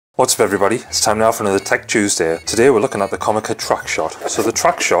What's up everybody, it's time now for another Tech Tuesday. Today we're looking at the Comica Traxshot. So the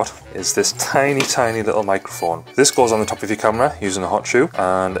Traxshot is this tiny little microphone. This goes on the top of your camera using a hot shoe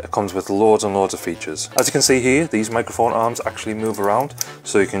and it comes with loads and loads of features. As you can see here, these microphone arms actually move around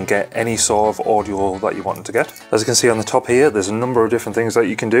so you can get any sort of audio that you want to get. As you can see on the top here, there's a number of different things that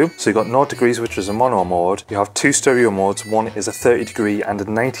you can do. So you've got 0 degrees, which is a mono mode. You have 2 stereo modes, one is a 30 degree and a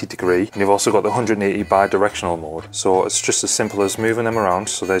 90 degree. And you've also got the 180 bi-directional mode. So it's just as simple as moving them around.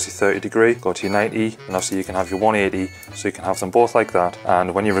 So there's your 30 degree, go to your 90, and obviously you can have your 180, so you can have them both like that.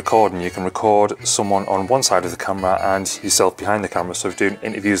 And when you're recording, you can record someone on one side of the camera and yourself behind the camera. So if you're doing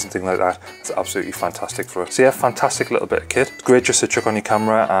interviews and things like that, it's absolutely fantastic for it. So yeah, fantastic little bit of kit. It's great just to chuck on your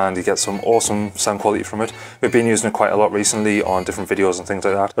camera and you get some awesome sound quality from it. We've been using it quite a lot recently on different videos and things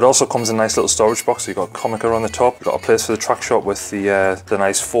like that. It also comes in a nice little storage box. So you've got Comica on the top, you've got a place for the Traxshot with the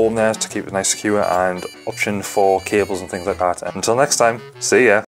nice foam there to keep it nice secure, and option for cables and things like that. And until next time, see ya.